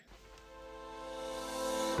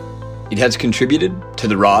It has contributed to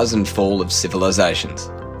the rise and fall of civilizations,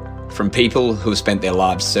 from people who have spent their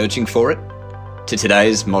lives searching for it to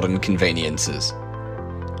today's modern conveniences.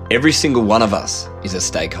 Every single one of us is a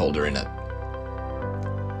stakeholder in it.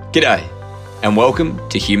 G'day, and welcome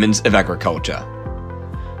to Humans of Agriculture.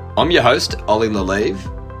 I'm your host, Ollie Lalive,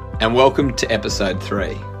 and welcome to episode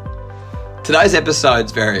 3. Today's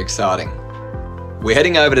episode's very exciting. We're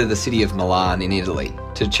heading over to the city of Milan in Italy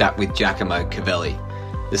to chat with Giacomo Cavelli,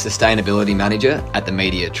 the Sustainability Manager at the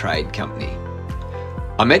Media Trade Company.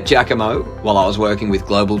 I met Giacomo while I was working with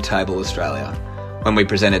Global Table Australia when we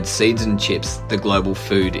presented Seeds and Chips, the Global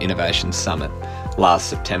Food Innovation Summit, last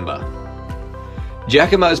September.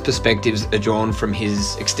 Giacomo's perspectives are drawn from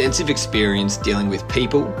his extensive experience dealing with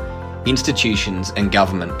people, institutions and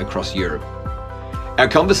government across Europe. Our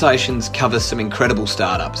conversations cover some incredible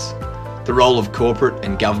startups, the role of corporate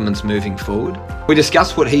and governments moving forward. We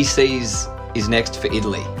discuss what he sees is next for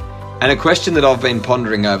Italy, and a question that I've been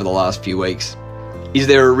pondering over the last few weeks. Is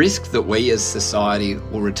there a risk that we as society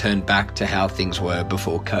will return back to how things were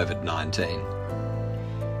before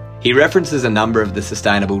COVID-19? He references a number of the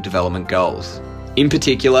Sustainable Development Goals, in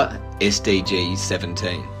particular SDG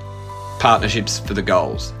 17, Partnerships for the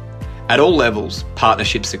Goals. At all levels,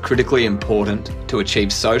 partnerships are critically important to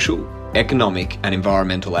achieve social, economic and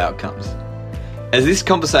environmental outcomes. As this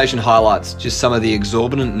conversation highlights just some of the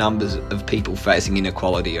exorbitant numbers of people facing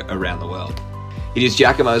inequality around the world, it is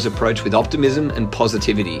Giacomo's approach with optimism and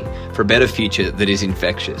positivity for a better future that is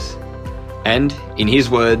infectious. And, in his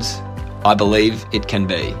words, I believe it can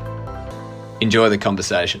be. Enjoy the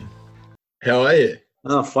conversation. How are you?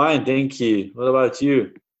 Oh, fine, thank you. What about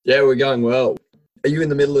you? Yeah, we're going well. Are you in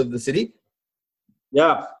the middle of the city?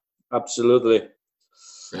 Yeah, absolutely.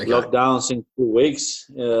 Okay. Lockdowns in 2 weeks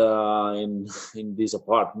in this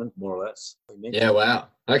apartment, more or less. Yeah, wow.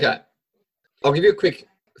 Okay. I'll give you a quick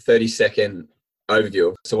 30-second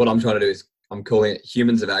overview. So what I'm trying to do is I'm calling it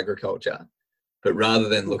Humans of Agriculture, but rather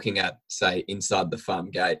than looking at, say, inside the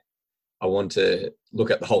farm gate, I want to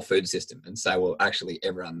look at the whole food system and say, well, actually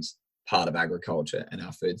everyone's part of agriculture and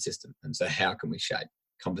our food system. And so how can we shape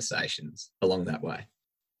conversations along that way?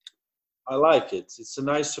 I like it. It's a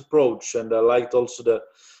nice approach, and I liked also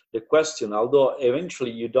the question, although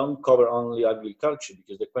eventually you don't cover only agriculture,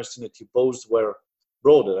 because the question that you posed were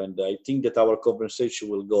broader, and I think that our conversation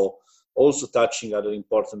will go also touching other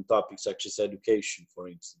important topics such as education, for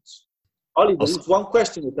instance. Ollie, there is one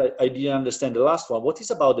question that I didn't understand, the last one. What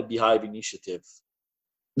is about the Beehive initiative?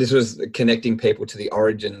 This was connecting people to the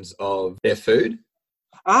origins of their food.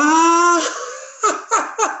 Ah!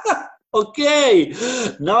 Ok,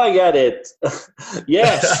 now I get it.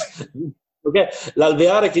 Yes. Ok,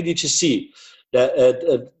 l'alveare che dice sì.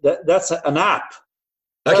 That's an app.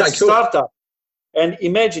 Okay, That's cool. A startup. And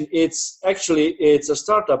imagine it's a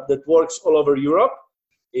startup that works all over Europe.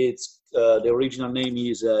 It's the original name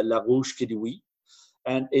is La Ruche qui dit oui.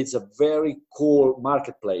 And it's a very cool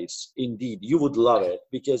marketplace. Indeed, you would love it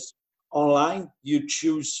because online you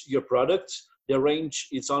choose your product. The range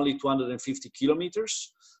is only 250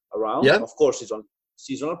 kilometers around. Yeah. Of course, it's on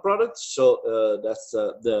seasonal products. So that's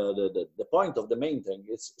the point of the main thing.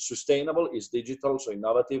 It's sustainable, it's digital, so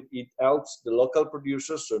innovative. It helps the local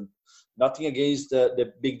producers. So nothing against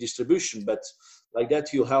the big distribution, but like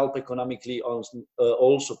that you help economically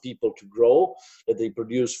also people to grow, that they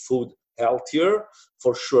produce food healthier,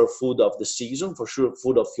 for sure food of the season, for sure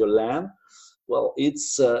food of your land. Well,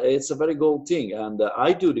 it's a very good thing, and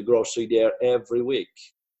I do the grocery there every week.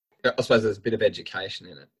 I suppose there's a bit of education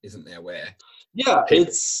in it, isn't there? Where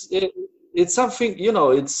It's something,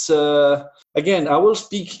 it's again, I will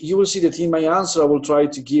speak, you will see that in my answer I will try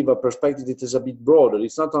to give a perspective that is a bit broader.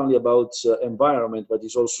 It's not only about environment, but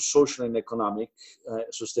it's also social and economic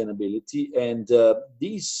sustainability, and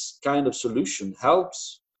this kind of solution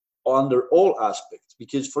helps under all aspects,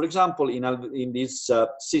 because for example in this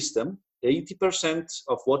system 80%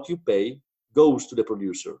 of what you pay goes to the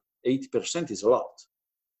producer. 80% is a lot.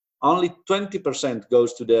 Only 20%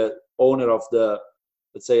 goes to the owner of the,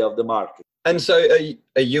 let's say, of the market. And so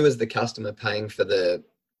are you as the customer paying for the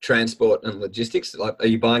transport and logistics? Like, are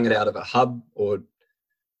you buying it out of a hub, or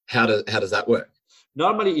how does that work?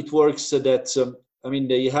 Normally it works that,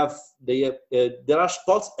 there are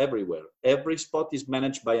spots everywhere. Every spot is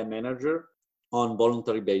managed by a manager on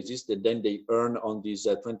voluntary basis, that then they earn on these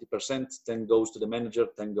 20%, 10 goes to the manager,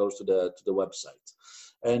 10 goes to the website.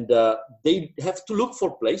 And they have to look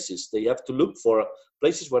for places. They have to look for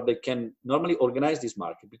places where they can normally organize this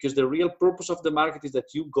market, because the real purpose of the market is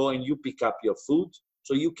that you go and you pick up your food,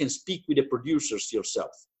 so you can speak with the producers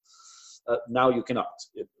yourself. Now you cannot,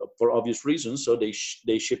 for obvious reasons, so they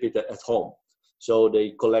ship it at home. So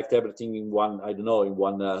they collect everything in one, I don't know, in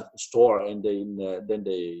one store, and then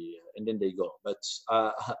they go. But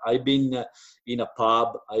I've been in a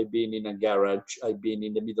pub, I've been in a garage, I've been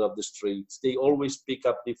in the middle of the streets. They always pick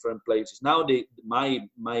up different places. Now my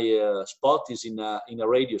spot is in a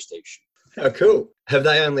radio station. How cool. Have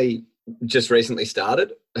they only just recently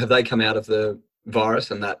started? Have they come out of the virus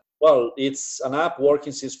and that? Well, it's an app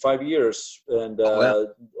working since 5 years, and wow.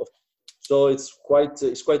 so it's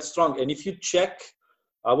quite strong. And if you check,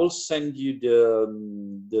 I will send you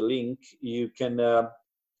the link. You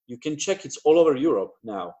can check. It's all over Europe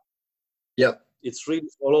now. Yep. It's really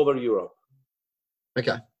all over Europe.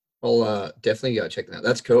 Okay. I'll definitely go check that out.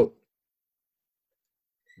 That's cool.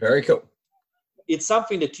 Very cool. It's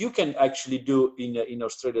something that you can actually do in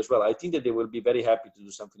Australia as well. I think that they will be very happy to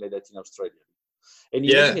do something like that in Australia. And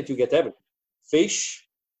imagine that you get everything: fish,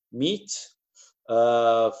 meat,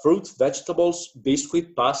 fruit, vegetables,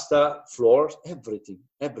 biscuit, pasta, flour, everything.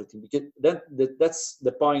 Because that's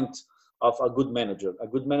the point of a good manager. A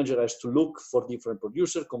good manager has to look for different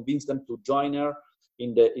producers, convince them to join her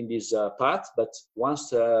in this path. But once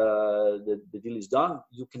the deal is done,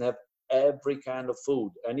 you can have every kind of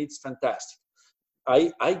food, and it's fantastic.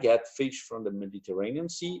 I get fish from the Mediterranean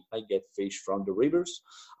Sea. I get fish from the rivers.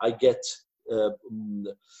 I get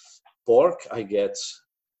pork. I get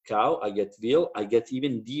cow. I get veal. I get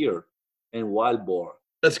even deer and wild boar.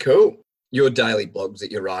 That's cool. Your daily blogs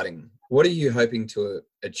that you're writing, what are you hoping to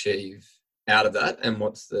achieve out of that, and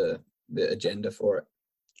what's the agenda for it?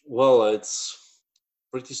 Well, it's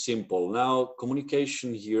pretty simple. Now,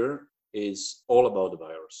 communication here is all about the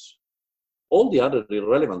virus. All the other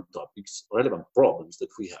relevant topics, relevant problems that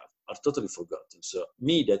we have are totally forgotten. So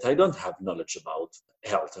me, that I don't have knowledge about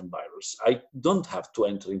health and virus, I don't have to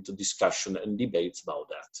enter into discussion and debates about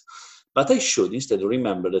that. But I should instead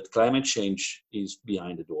remember that climate change is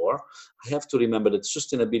behind the door. I have to remember that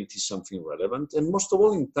sustainability is something relevant. And most of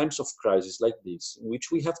all, in times of crisis like this, in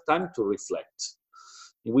which we have time to reflect,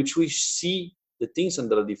 in which we see the things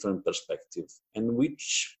under a different perspective, and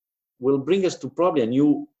which will bring us to probably a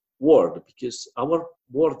new world, because our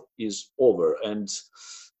world is over, and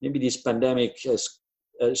maybe this pandemic has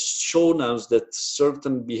shown us that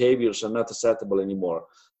certain behaviors are not acceptable anymore,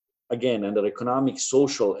 again, under economic,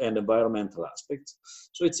 social, and environmental aspects.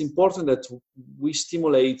 So it's important that we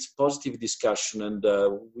stimulate positive discussion, and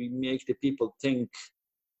we make the people think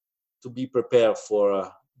to be prepared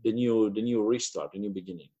for the new restart, the new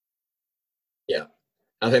beginning. Yeah,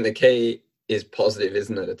 I think the key is positive,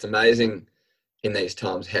 isn't it? It's amazing in these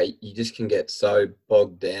times how you just can get so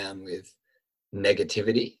bogged down with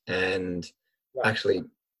negativity, and actually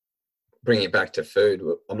bringing it back to food.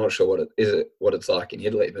 I'm not sure what it's like in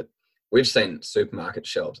Italy, but we've seen supermarket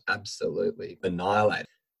shelves absolutely annihilated.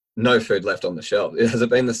 No food left on the shelf. Has it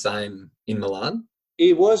been the same in Milan?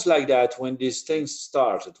 It was like that when these things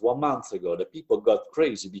started 1 month ago. The people got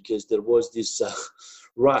crazy because there was this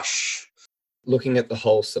rush. Looking at the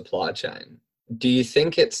whole supply chain, do you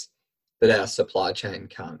think it's that our supply chain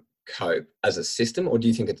can't cope as a system, or do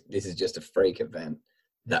you think this is just a freak event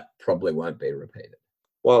that probably won't be repeated?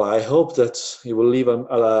 Well, I hope that it will leave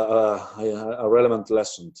a relevant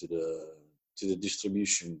lesson to the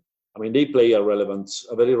distribution. I mean, they play a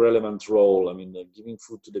very relevant role. I mean, giving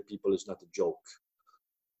food to the people is not a joke.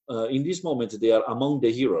 In this moment, they are among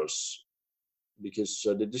the heroes, because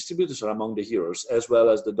the distributors are among the heroes, as well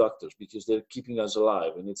as the doctors, because they're keeping us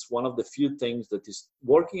alive. And it's one of the few things that is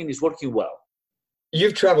working, and is working well.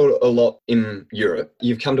 You've traveled a lot in Europe.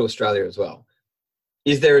 You've come to Australia as well.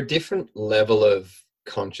 Is there a different level of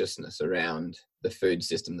consciousness around the food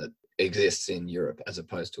system that exists in Europe as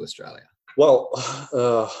opposed to Australia? Well,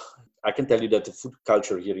 I can tell you that the food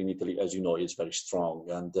culture here in Italy, as you know, is very strong.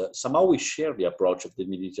 And somehow we share the approach of the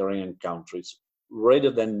Mediterranean countries rather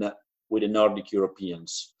than with the Nordic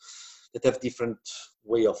Europeans that have different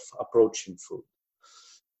way of approaching food.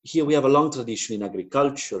 Here we have a long tradition in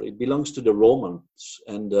agriculture. It belongs to the Romans,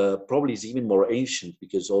 and probably is even more ancient,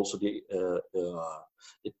 because also the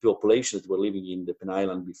population that were living in the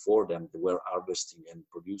Peninsula before them, they were harvesting and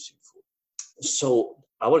producing food. So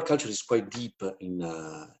our culture is quite deep in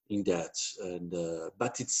that, and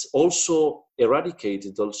but it's also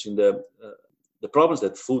eradicated also in the problems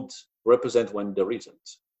that food represent when there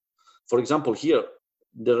isn't. For example, here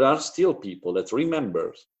there are still people that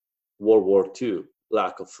remember World War II,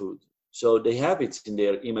 lack of food. So they have it in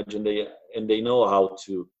their image, and they know how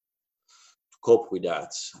to cope with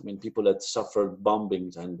that. I mean, people that suffered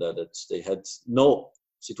bombings and that they had no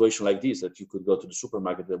situation like this, that you could go to the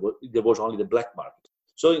supermarket, there was only the black market.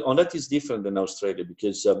 So on that is different than Australia,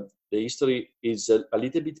 because the history is a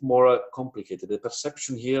little bit more complicated. The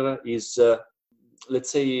perception here is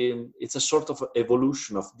let's say, it's a sort of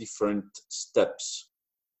evolution of different steps.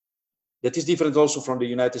 That is different also from the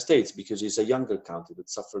United States, because it's a younger country that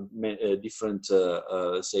suffered different,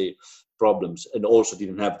 say, problems, and also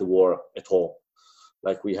didn't have the war at all,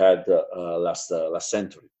 like we had last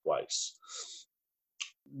century twice.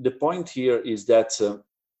 The point here is that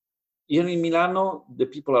here in Milano, the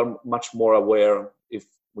people are much more aware. If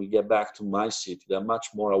we get back to my city, they're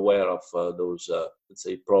much more aware of those, let's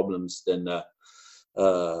say, problems than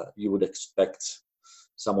you would expect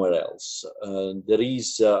somewhere else. There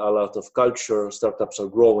is a lot of culture. Startups are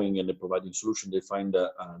growing and they're providing solutions. They find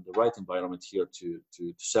the right environment here to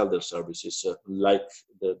sell their services, like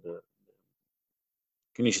the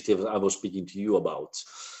initiative I was speaking to you about.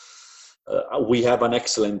 We have an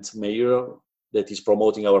excellent mayor that is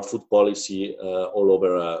promoting our food policy all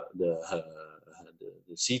over the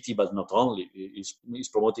city, but not only. He's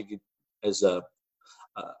promoting it as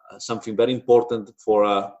something very important for,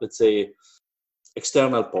 let's say,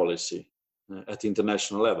 external policy at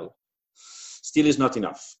international level. Still is not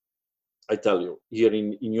enough. I tell you, here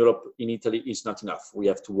in Europe, in Italy, it's not enough. We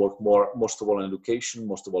have to work more, most of all on education,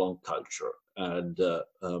 most of all on culture. And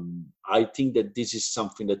I think that this is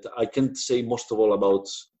something that I can't say most of all about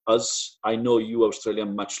us. I know you,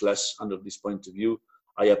 Australian, much less under this point of view.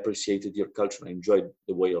 I appreciated your culture. I enjoyed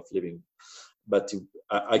the way of living. But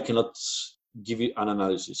I cannot give you an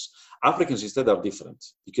analysis. Africans instead are different,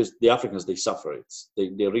 because the Africans, they suffer it.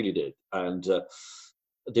 They really did. And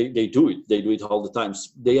they do it. They do it all the time.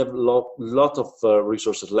 They have a lot of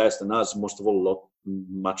resources less than us, most of all,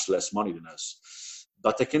 much less money than us.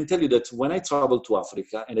 But I can tell you that when I travel to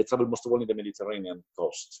Africa, and I travel most of all in the Mediterranean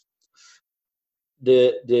coast,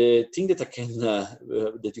 the thing that I can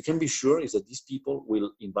that you can be sure is that these people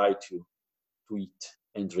will invite you to eat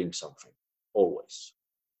and drink something, always.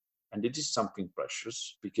 And it is something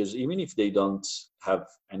precious, because even if they don't have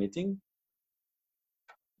anything,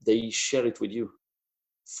 they share it with you.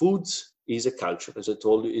 Food is a culture, as I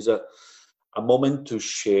told you, is a moment to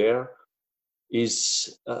share,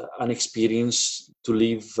 is an experience to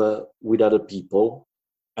live with other people.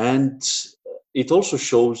 And it also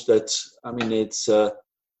shows that, I mean, it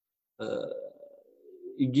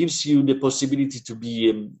gives you the possibility to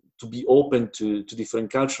be open to different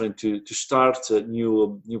culture and to start a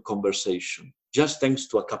new conversation, just thanks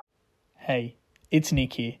to a couple. Hey, it's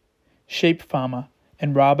Nick here, sheep farmer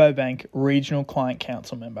and Rabobank Regional Client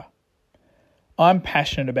Council member. I'm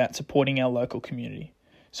passionate about supporting our local community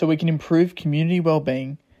so we can improve community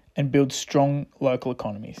wellbeing and build strong local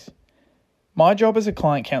economies. My job as a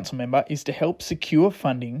Client Council member is to help secure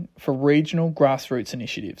funding for regional grassroots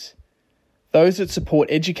initiatives, those that support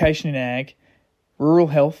education in ag, rural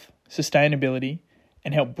health, sustainability,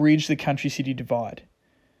 and help bridge the country-city divide.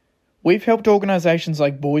 We've helped organisations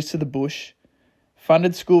like Boys to the Bush,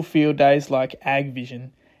 funded school field days like Ag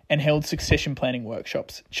Vision, and held succession planning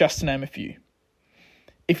workshops, just to name a few.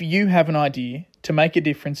 If you have an idea to make a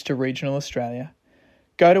difference to regional Australia,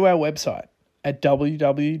 go to our website at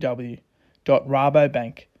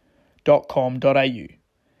www.rabobank.com.au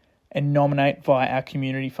and nominate via our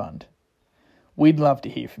community fund. We'd love to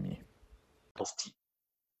hear from you.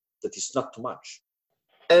 That is not too much.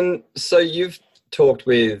 And so you've talked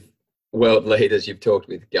with world leaders, you've talked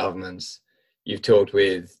with governments, you've talked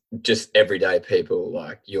with just everyday people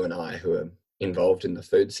like you and I who are involved in the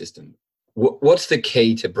food system. What's the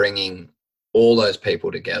key to bringing all those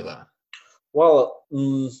people together? Well,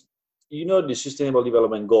 the Sustainable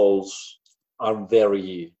Development Goals are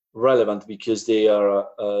very relevant because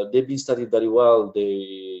they've been studied very well.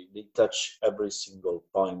 They touch every single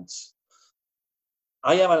point.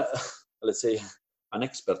 I am, let's say, an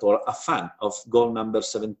expert or a fan of goal number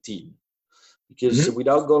 17, because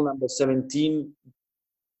without goal number 17,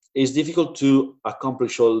 it's difficult to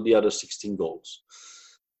accomplish all the other 16 goals.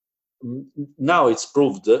 Now it's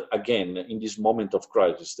proved again in this moment of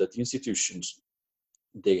crisis that institutions,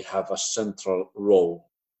 they have a central role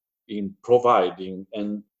in providing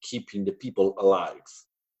and keeping the people alive.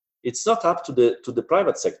 It's not up to the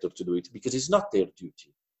private sector to do it, because it's not their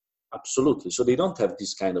duty. Absolutely. So they don't have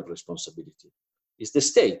this kind of responsibility. It's the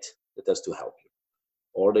state that has to help you,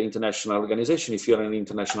 or the international organization if you're in an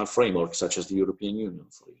international framework such as the European Union,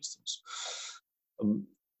 for instance.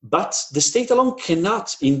 But the state alone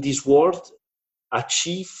cannot, in this world,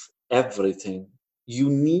 achieve everything. You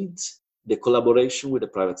need the collaboration with the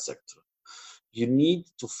private sector. You need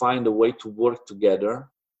to find a way to work together,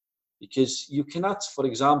 because you cannot, for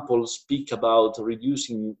example, speak about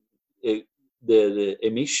reducing the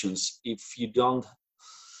emissions if you don't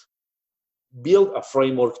build a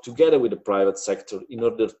framework together with the private sector in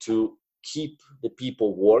order to keep the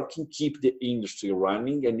people working, keep the industry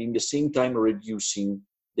running, and in the same time reducing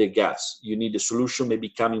the gas. You need a solution maybe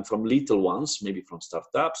coming from little ones, maybe from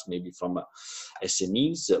startups, maybe from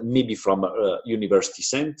SMEs, maybe from university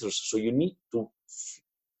centers. So you need to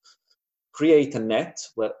create a net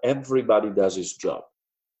where everybody does his job.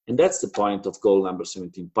 And that's the point of goal number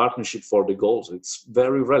 17, partnership for the goals. It's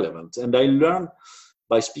very relevant. And I learned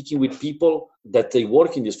by speaking with people that they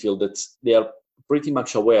work in this field that they are pretty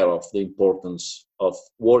much aware of the importance of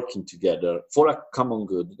working together for a common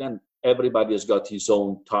good. Then everybody has got his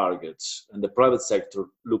own targets, and the private sector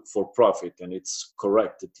look for profit, and it's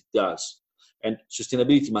correct that it does. And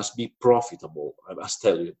sustainability must be profitable, I must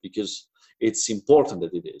tell you, because it's important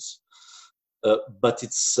that it is. But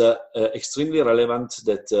it's extremely relevant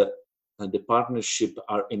that the partnership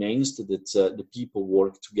are enhanced, that the people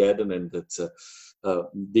work together, and that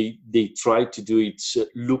they try to do it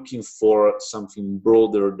looking for something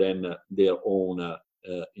broader than their own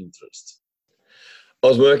interest. I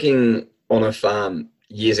was working on a farm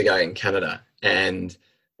years ago in Canada, and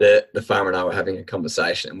the farmer and I were having a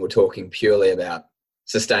conversation, and we're talking purely about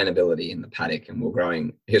sustainability in the paddock, and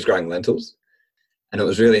he was growing lentils. And it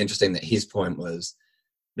was really interesting that his point was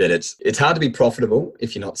that it's hard to be profitable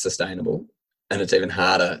if you're not sustainable, and it's even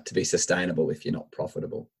harder to be sustainable if you're not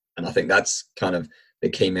profitable. And I think that's kind of the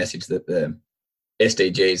key message that the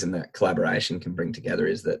SDGs and that collaboration can bring together,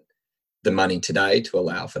 is that the money today to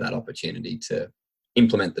allow for that opportunity to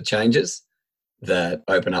implement the changes that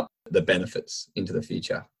open up the benefits into the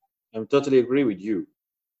future. I totally agree with you.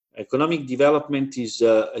 Economic development is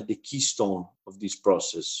the keystone of this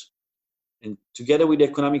process. And together with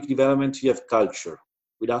economic development, you have culture.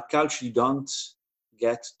 Without culture, you don't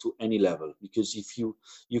get to any level, because if you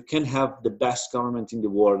can have the best government in the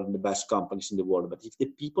world and the best companies in the world, but if the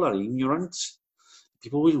people are ignorant,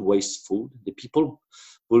 people will waste food. The people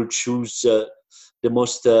will choose the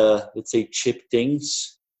most, let's say, cheap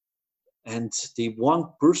things, and they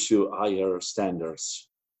won't pursue higher standards.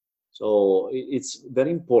 So it's very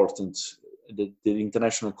important. The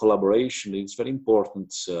international collaboration is very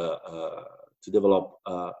important to develop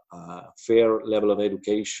a fair level of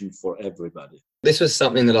education for everybody. This was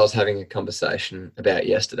something that I was having a conversation about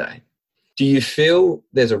yesterday. Do you feel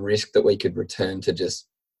there's a risk that we could return to just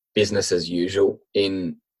business as usual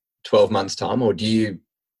in 12 months' time, or do you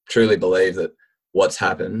truly believe that what's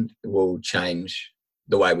happened will change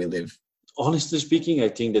the way we live? Honestly speaking, I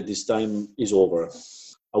think that this time is over.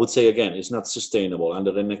 I would say, again, it's not sustainable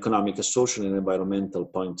under an economic, a social, and environmental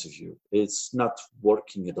point of view. It's not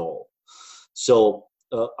working at all. So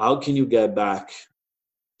how can you get back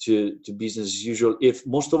to business as usual if,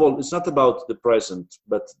 most of all, it's not about the present,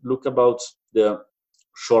 but look about the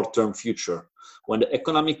short-term future, when the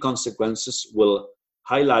economic consequences will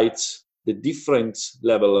highlight the different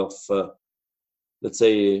level of, let's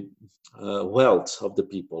say, wealth of the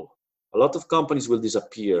people. A lot of companies will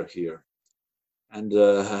disappear here. And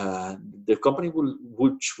the company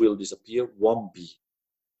which will disappear won't be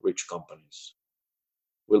rich companies.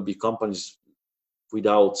 Will be companies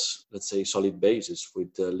without, let's say, solid basis,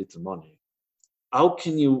 with little money. How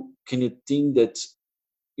can you think that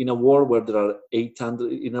in a world where there are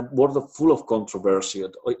 800, in a world full of controversy,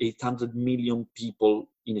 800 million people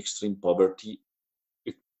in extreme poverty,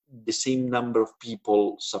 the same number of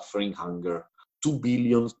people suffering hunger, 2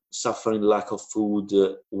 billion suffering lack of food,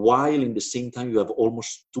 while in the same time you have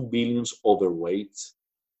almost 2 billion overweight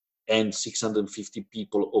and 650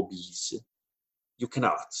 people obese? You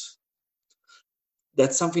cannot.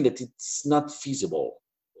 That's something that it's not feasible.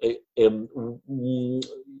 You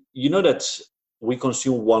know that we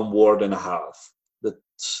consume 1.5 worlds. That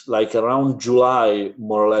like around July,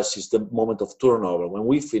 more or less, is the moment of turnover when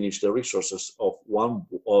we finish the resources of one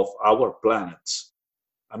of our planets.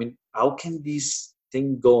 I mean, how can this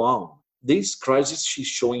thing go on? This crisis is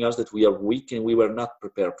showing us that we are weak and we were not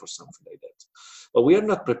prepared for something like that. But we are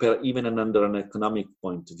not prepared even under an economic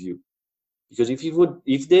point of view. Because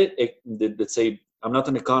let's say, I'm not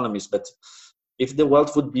an economist, but if the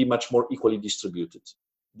wealth would be much more equally distributed,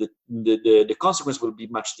 the consequence will be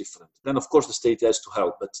much different. Then, of course, the state has to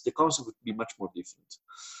help, but the consequence would be much more different.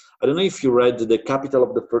 I don't know if you read The Capital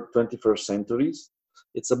of the 21st Centuries.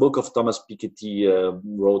 It's a book of Thomas Piketty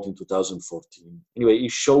wrote in 2014. Anyway,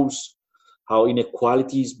 it shows how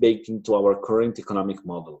inequality is baked into our current economic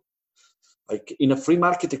model. Like in a free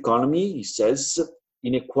market economy, he says,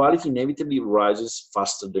 inequality inevitably rises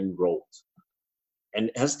faster than growth. And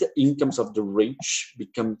as the incomes of the rich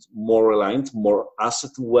become more reliant, more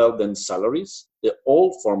asset wealth than salaries, the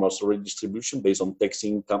old forms of redistribution based on tax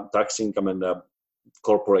income and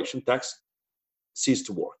corporation tax cease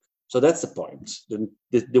to work. So that's the point.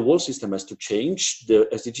 The whole system has to change. The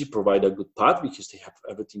SDG provide a good path because they have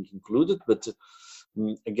everything included, but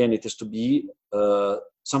again, it has to be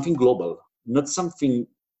something global, not something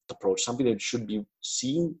approach, something that should be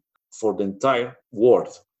seen for the entire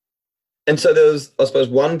world. And so there was, I suppose,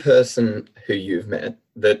 one person who you've met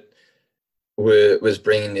that was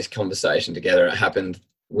bringing this conversation together. It happened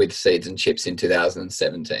with Seeds and Chips in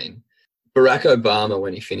 2017. Barack Obama,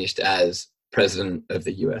 when he finished as president of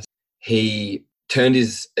the US, he turned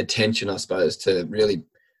his attention, I suppose, to really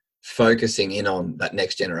focusing in on that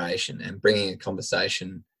next generation and bringing a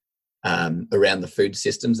conversation around the food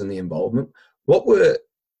systems and the involvement. What were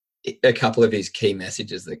a couple of his key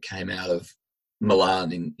messages that came out of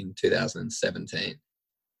Milan in 2017?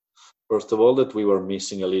 First of all, that we were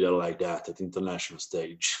missing a leader like that at the international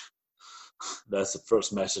stage. That's the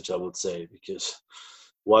first message I would say, because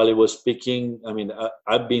while he was speaking, I mean,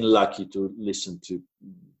 I've been lucky to listen to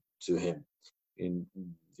him.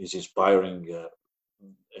 He's inspiring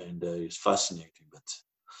and he's fascinating. But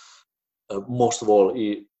most of all,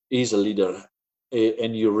 he is a leader,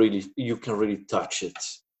 and you can really touch it.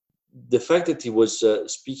 The fact that he was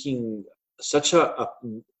speaking, such a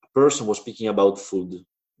person was speaking about food.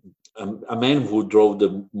 A man who drove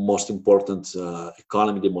the most important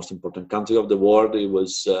economy, the most important country of the world. He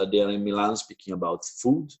was there in Milan speaking about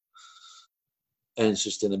food and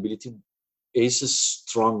sustainability. Is a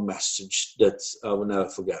strong message that I will never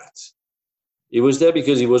forget. He was there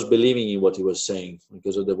because he was believing in what he was saying,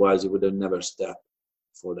 because otherwise he would have never stepped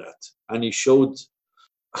for that. And he showed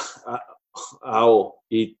how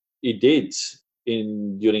he did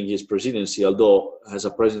during his presidency, although as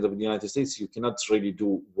a president of the United States, you cannot really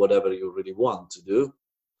do whatever you really want to do.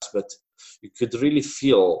 But you could really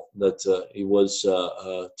feel that it was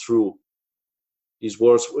true. His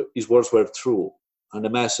words were true. And the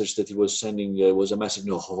message that he was sending was a message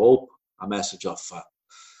of hope, a message of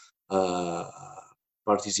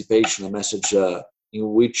participation, a message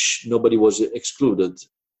in which nobody was excluded.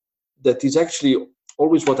 That is actually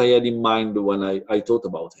always what I had in mind when I thought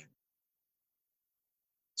about him.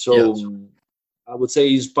 So yes. I would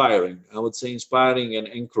say inspiring. I would say inspiring and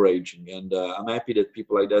encouraging. And I'm happy that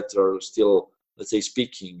people like that are still, let's say,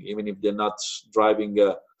 speaking, even if they're not driving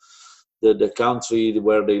the country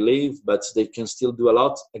where they live, but they can still do a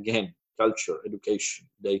lot. Again, culture, education.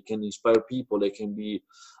 They can inspire people. They can be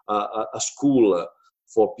a school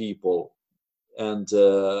for people. And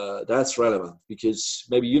that's relevant because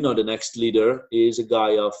maybe the next leader is a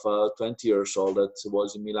guy of 20 years old that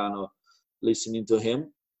was in Milano listening to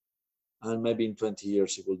him. And maybe in 20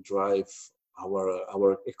 years, it will drive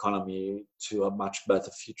our economy to a much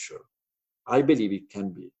better future. I believe it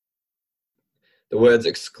can be. The words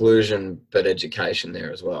exclusion, but education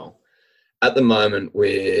there as well. At the moment,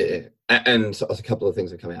 and a couple of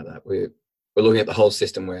things that come out of that, we're looking at the whole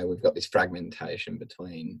system where we've got this fragmentation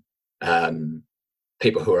between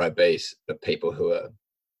people who are obese, but people who are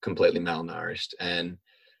completely malnourished. And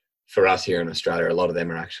for us here in Australia, a lot of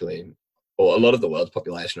them are actually, or a lot of the world's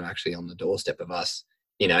population are actually on the doorstep of us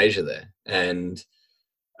in Asia there. And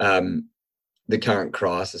the current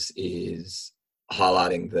crisis is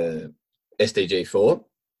highlighting the SDG 4,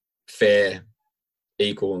 fair,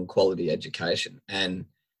 equal and quality education. And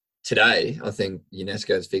today, I think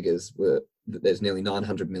UNESCO's figures were that there's nearly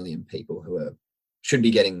 900 million people who should be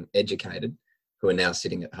getting educated, who are now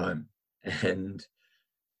sitting at home. And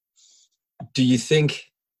do you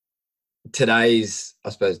think today's, I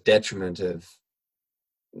suppose, detriment of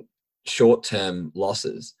short-term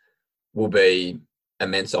losses will be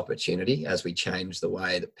immense opportunity as we change the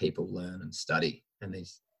way that people learn and study and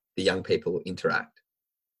the young people interact?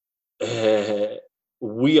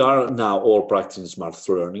 We are now all practicing smart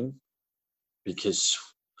learning because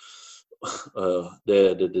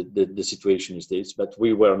the situation is this, but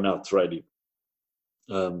we were not ready.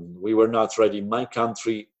 We were not ready in my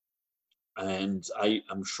country, and I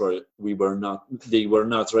am sure they were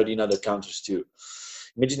not ready in other countries too.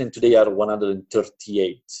 Imagine that today are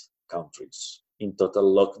 138 countries in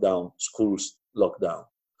total lockdown, schools lockdown.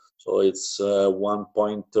 So it's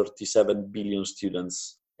 1.37 billion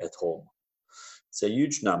students at home. It's a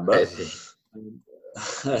huge number, and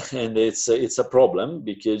it's a problem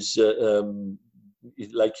because,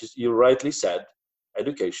 like you rightly said,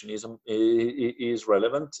 education is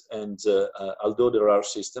relevant, and although there are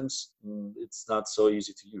systems, it's not so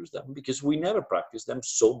easy to use them because we never practice them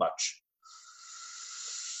so much.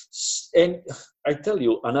 And I tell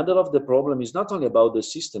you, another of the problem is not only about the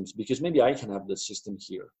systems, because maybe I can have the system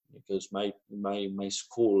here because my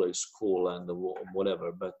school is school and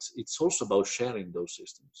whatever, but it's also about sharing those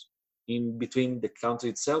systems, in between the country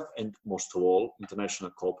itself and, most of all,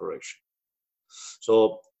 international cooperation.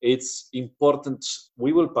 So it's important.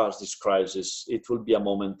 We will pass this crisis. It will be a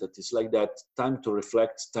moment that is like that, time to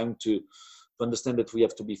reflect, time to understand that we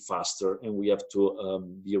have to be faster and we have to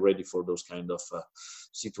be ready for those kind of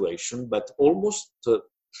situation. But almost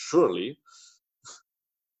surely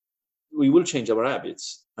we will change our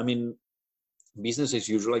habits. I mean, business as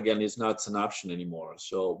usual, again, is not an option anymore.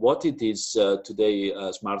 So what it is today,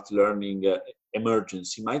 smart learning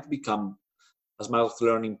emergency might become a smart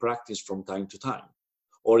learning practice from time to time.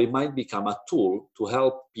 Or it might become a tool to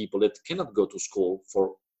help people that cannot go to school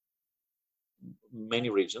for many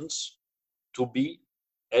reasons to be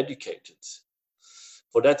educated.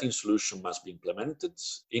 For that, in solution must be implemented,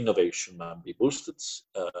 innovation must be boosted,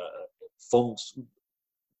 funds,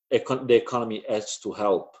 the economy has to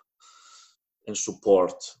help and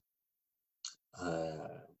support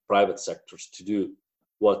private sectors to do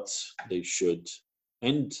what they should.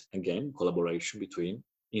 And again, collaboration between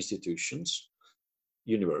institutions,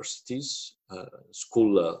 universities,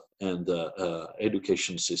 school and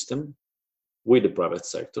education system with the private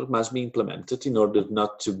sector must be implemented in order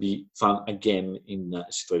not to be found again in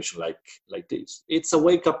a situation like this. It's a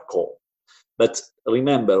wake-up call. But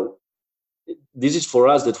remember, this is for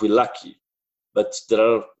us that we're lucky, but there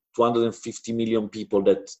are 250 million people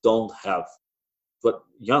that don't have, but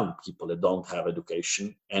young people that don't have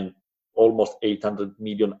education, and almost 800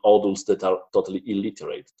 million adults that are totally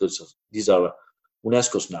illiterate. These are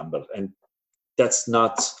UNESCO's numbers, and that's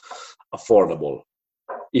not affordable.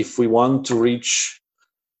 If we want to reach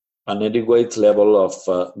an adequate level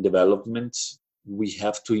of development, we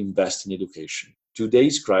have to invest in education.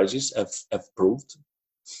 Today's crisis have proved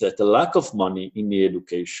that the lack of money in the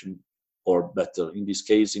education, or better, in this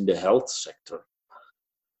case, in the health sector,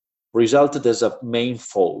 resulted as a main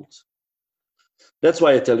fault. That's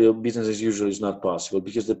why I tell you business as usual is not possible,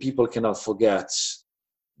 because the people cannot forget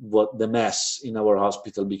what the mess in our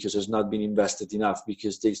hospital, because it's not been invested enough,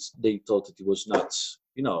 because they thought that it was not,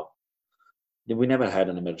 we never had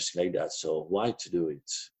an emergency like that. So why to do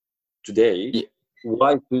it today? Yeah.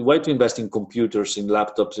 Why to invest in computers, in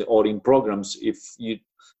laptops, or in programs if you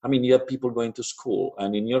have people going to school,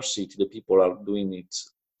 and in your city the people are doing it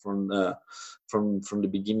from the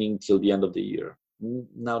beginning till the end of the year.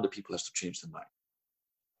 Now the people have to change their mind.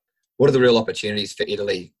 What are the real opportunities for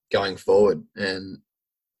Italy going forward, and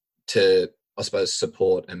to, I suppose,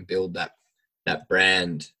 support and build that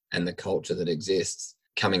brand and the culture that exists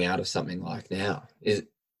coming out of something like now?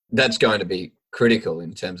 That's going to be critical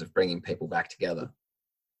in terms of bringing people back together?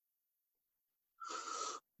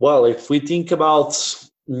 Well, if we think about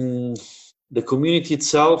the community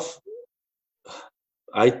itself,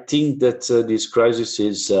 I think that this crisis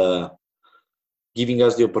is giving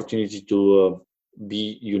us the opportunity to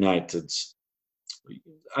be united.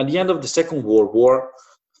 At the end of the Second World War,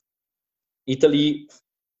 Italy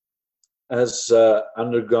has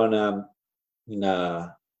undergone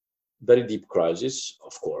a very deep crisis,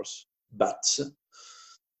 of course, but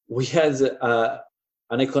we had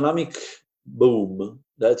an economic boom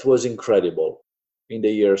that was incredible in the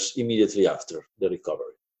years immediately after the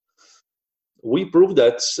recovery. We proved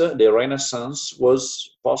that the Renaissance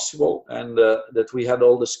was possible, and that we had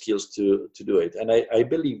all the skills to do it. And I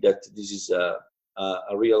believe that this is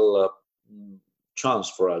a real chance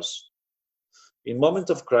for us. In moment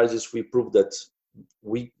of crisis, we proved that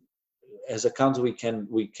we, as a country,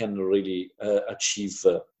 we can really achieve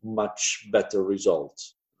much better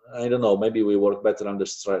results. I don't know, maybe we work better under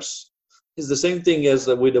stress. It's the same thing as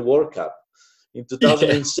with the World Cup. In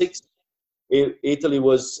 2006,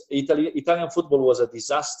 Italian football was a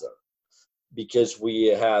disaster, because we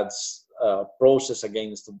had a process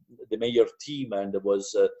against the mayor team, and there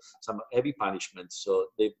was some heavy punishment. So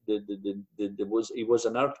it was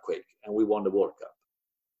an earthquake, and we won the World Cup.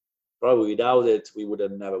 Probably without it, we would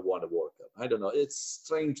have never won a World Cup. I don't know. It's a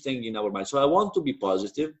strange thing in our mind. So I want to be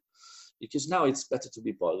positive, because now it's better to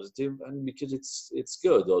be positive, and because it's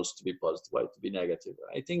good also to be positive, why to be negative.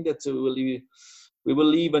 I think that we will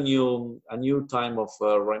leave a new time of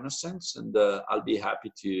Renaissance, and I'll be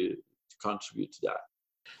happy to contribute to that.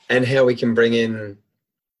 And how we can bring in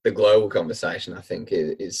the global conversation, I think,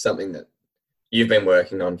 is something that you've been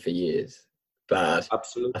working on for years. But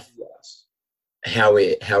absolutely, yes. How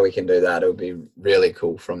we can do that, it would be really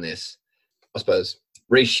cool from this, I suppose,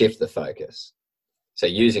 reshift the focus. So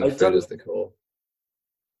using food as the core.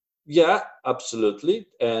 Yeah, absolutely.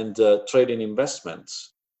 And trade and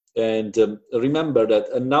investments. And remember that,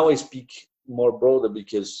 and now I speak more broader,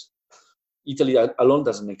 because Italy alone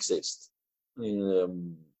doesn't exist.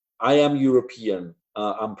 I am European,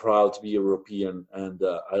 I'm proud to be European, and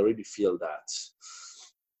I really feel that.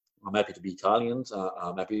 I'm happy to be Italian.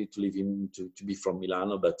 I'm happy to live to be from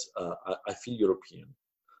Milano, but I feel European.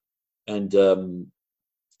 And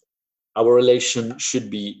our relation should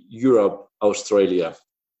be Europe, Australia.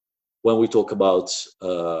 When we talk about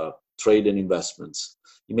trade and investments,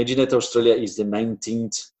 imagine that Australia is the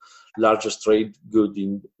 19th largest trading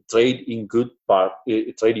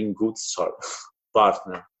goods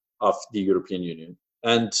partner of the European Union,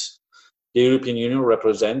 and the European Union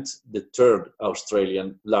represents the third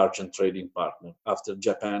Australian largest trading partner after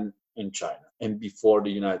Japan and China, and before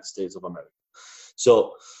the United States of America.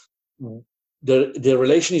 So the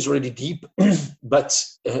relation is already deep, but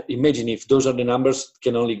imagine if those are the numbers,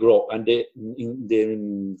 can only grow. And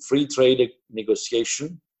the free trade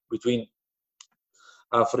negotiation between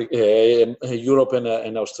Europe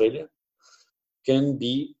and Australia can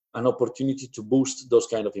be an opportunity to boost those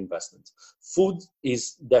kind of investments. Food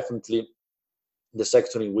is definitely the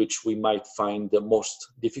sector in which we might find the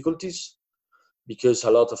most difficulties, because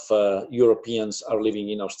a lot of Europeans are living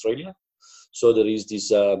in Australia. So there is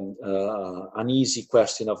this uneasy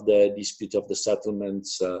question of the dispute of the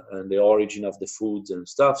settlements and the origin of the foods and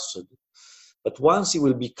stuff. So, but once it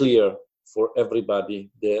will be clear for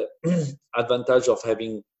everybody, the advantage of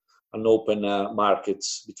having an open market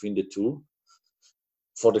between the two,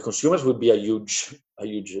 for the consumers will be a huge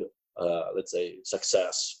let's say,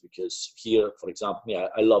 success. Because here, for example,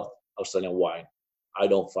 I love Australian wine. I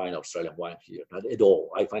don't find Australian wine here, not at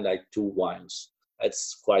all. I find like 2 wines.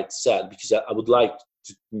 That's quite sad, because I would like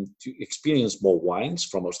to experience more wines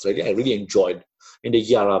from Australia. I really enjoyed in the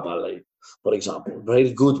Yarra Valley, for example,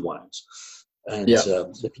 very good wines. And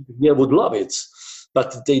the people here would love it,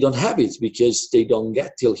 but they don't have it because they don't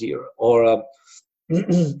get till here. Or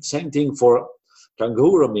same thing for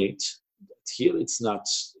kangaroo meat. Here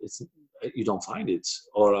you don't find it.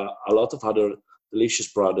 Or a lot of other delicious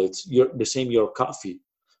products. Your coffee.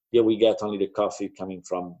 Here we get only the coffee coming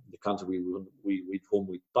from the country with whom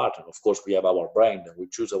we partner. Of course, we have our brand and we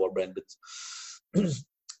choose our brand, but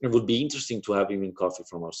it would be interesting to have even coffee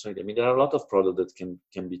from Australia. I mean, there are a lot of products that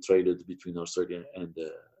can be traded between Australia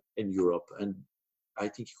and Europe, and I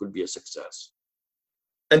think it could be a success.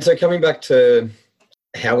 And so, coming back to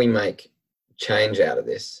how we make change out of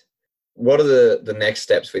this, what are the next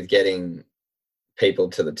steps with getting people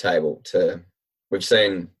to the table? We've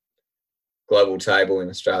seen Global Table in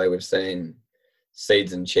Australia, we've seen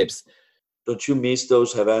Seeds and Chips. Don't you miss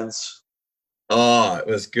those events? Oh, it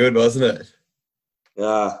was good, wasn't it?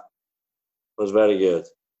 Yeah, it was very good.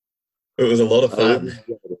 It was a lot of fun.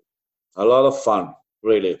 A lot of fun,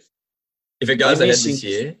 really. If it goes ahead this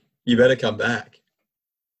year, you better come back.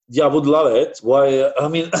 Yeah, I would love it. Why? I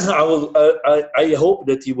mean, I hope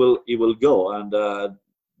that he will go, and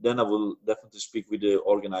then I will definitely speak with the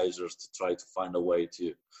organizers to try to find a way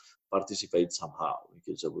to participate somehow,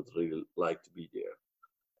 because I would really like to be there.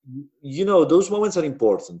 You know, those moments are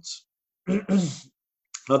important.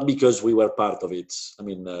 Not because we were part of it. I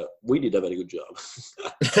mean, we did a very good job.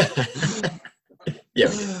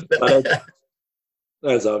 Yeah. But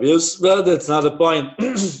that's obvious. But that's not the point.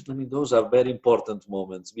 I mean, those are very important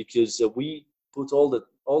moments, because we put all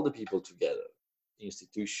the people together.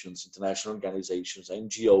 Institutions, international organizations,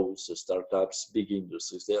 NGOs, startups, big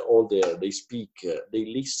industries. They're all there. They speak, they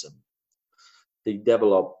listen, they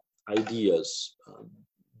develop ideas,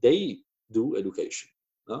 they do education.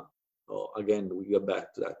 No? So again, we go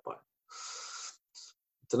back to that point.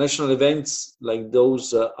 International events like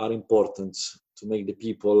those are important to make the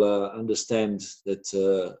people understand that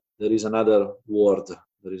there is another world,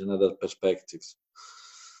 there is another perspective.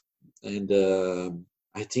 And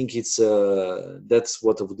I think that's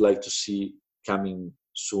what I would like to see coming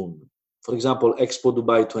soon. For example, Expo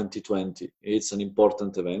Dubai 2020, it's an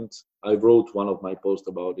important event. I wrote one of my posts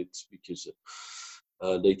about it, because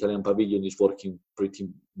the Italian pavilion is working pretty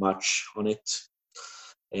much on it.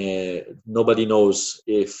 Nobody knows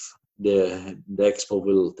if the Expo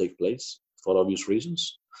will take place, for obvious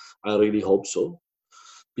reasons. I really hope so.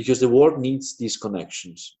 Because the world needs these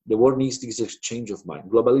connections. The world needs this exchange of mind.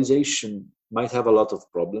 Globalization might have a lot of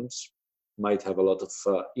problems, might have a lot of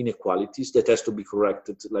inequalities that has to be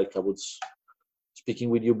corrected, like I was speaking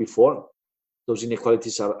with you before. Those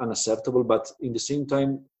inequalities are unacceptable, but in the same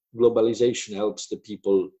time, globalization helps the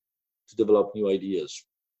people to develop new ideas,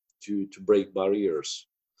 to break barriers,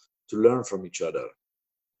 to learn from each other.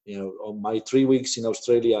 You know, on my 3 weeks in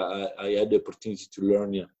Australia, I had the opportunity to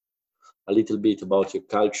learn a little bit about your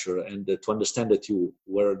culture, and to understand that you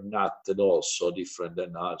were not at all so different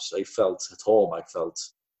than us. I felt at home. I felt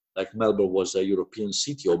like Melbourne was a European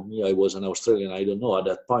city, or me, I was an Australian. I don't know at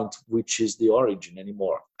that point which is the origin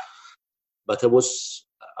anymore. But I was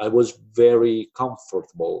very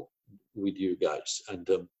comfortable with you guys, and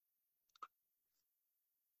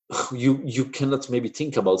you cannot maybe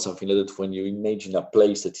think about something like that when you imagine a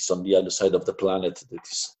place that is on the other side of the planet that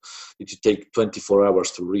you take 24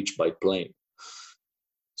 hours to reach by plane.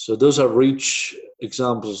 So those are rich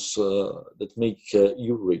examples that make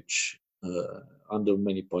you rich under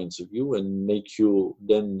many points of view, and make you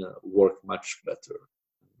then work much better.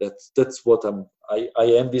 That's what I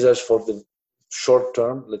envisage for the short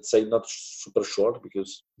term. Let's say not super short,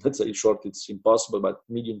 because let's say short it's impossible, but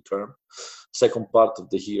medium term, second part of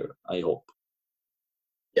the year, I hope.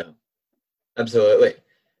 Yeah, absolutely.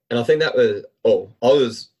 And I think that was all. I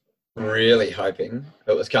was really hoping,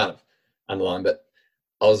 it was kind of underlined, but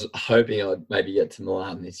I was hoping I'd maybe get to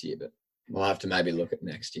Milan this year, but we'll have to maybe look at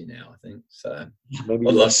next year now, I think. So maybe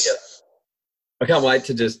I'd love to get, I can't wait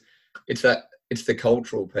to just, it's the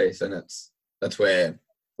cultural piece, and that's where,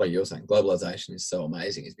 like you're saying, globalization is so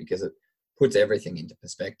amazing, is because it puts everything into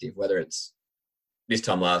perspective. Whether it's this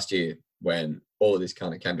time last year when all of this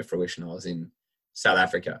kind of came to fruition, I was in South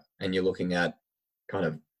Africa, and you're looking at kind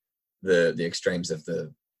of the extremes of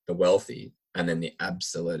the wealthy and then the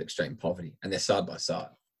absolute extreme poverty, and they're side by side.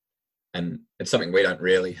 And it's something we don't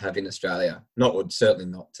really have in Australia, certainly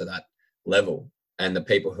not to that level. And the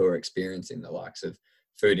people who are experiencing the likes of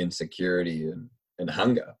food insecurity and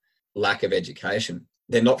hunger, lack of education,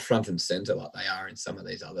 they're not front and center like they are in some of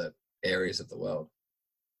these other areas of the world.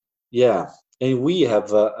 Yeah, and we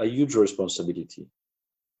have a huge responsibility,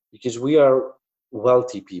 because we are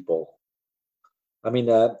wealthy people. I mean,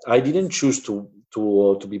 I didn't choose to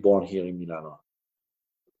be born here in Milano.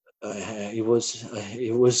 It was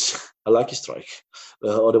a lucky strike.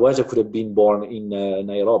 Otherwise, I could have been born in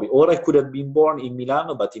Nairobi, or I could have been born in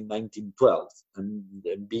Milano, but in 1912,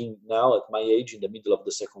 and being now at my age in the middle of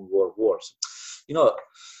the Second World War. You know,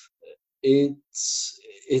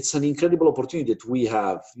 it's an incredible opportunity that we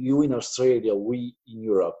have. You in Australia, we in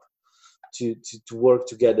Europe, to work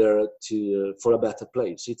together for a better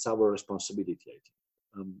place. It's our responsibility, I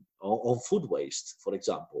think. On food waste, for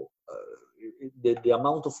example. The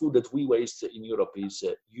amount of food that we waste in Europe is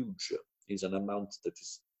huge. Is an amount that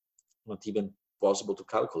is not even possible to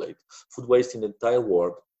calculate. Food waste in the entire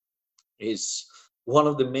world is one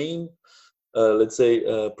of the main,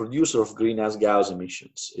 producer of greenhouse gas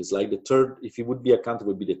emissions. It's like the third. If it would be a country, it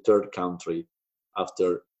would be the third country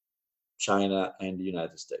after China and the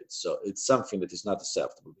United States. So it's something that is not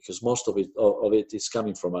acceptable, because most of it is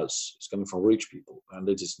coming from us. It's coming from rich people, and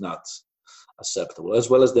it is not acceptable, as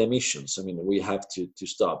well as the emissions. I mean, we have to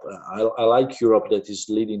stop. I like Europe that is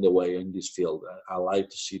leading the way in this field. I like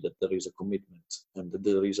to see that there is a commitment and that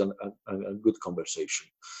there is a good conversation.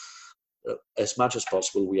 As much as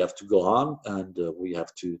possible, we have to go on, and we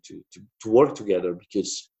have to work together,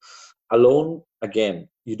 because alone, again,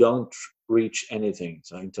 you don't reach anything.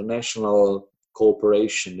 So international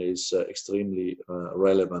cooperation is extremely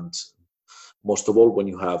relevant, most of all when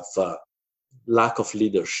you have lack of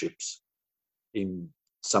leaderships in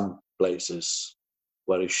some places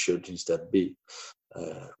where it should instead be.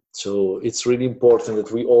 So it's really important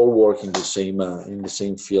that we all work in the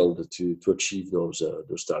same field to achieve those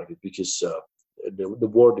targets, because the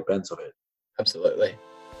world depends on it. Absolutely.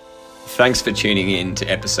 Thanks for tuning in to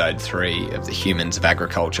episode 3 of the Humans of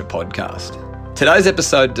Agriculture podcast. Today's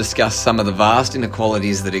episode discussed some of the vast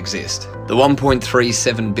inequalities that exist, the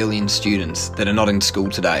 1.37 billion students that are not in school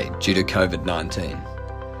today due to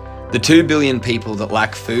COVID-19, the 2 billion people that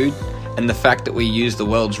lack food, and the fact that we use the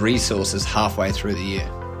world's resources halfway through the year.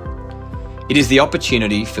 It is the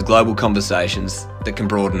opportunity for global conversations that can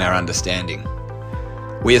broaden our understanding.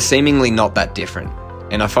 We are seemingly not that different,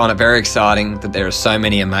 and I find it very exciting that there are so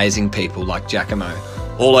many amazing people like Giacomo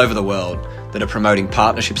all over the world that are promoting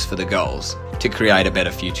partnerships for the goals to create a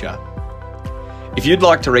better future. If you'd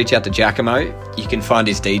like to reach out to Giacomo, you can find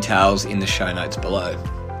his details in the show notes below.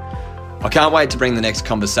 I can't wait to bring the next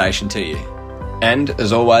conversation to you. And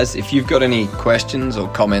as always, if you've got any questions or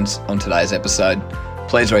comments on today's episode,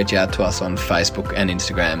 please reach out to us on Facebook and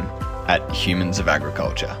Instagram at Humans of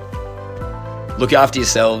Agriculture. Look after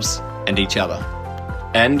yourselves and each other.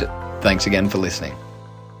 And thanks again for listening.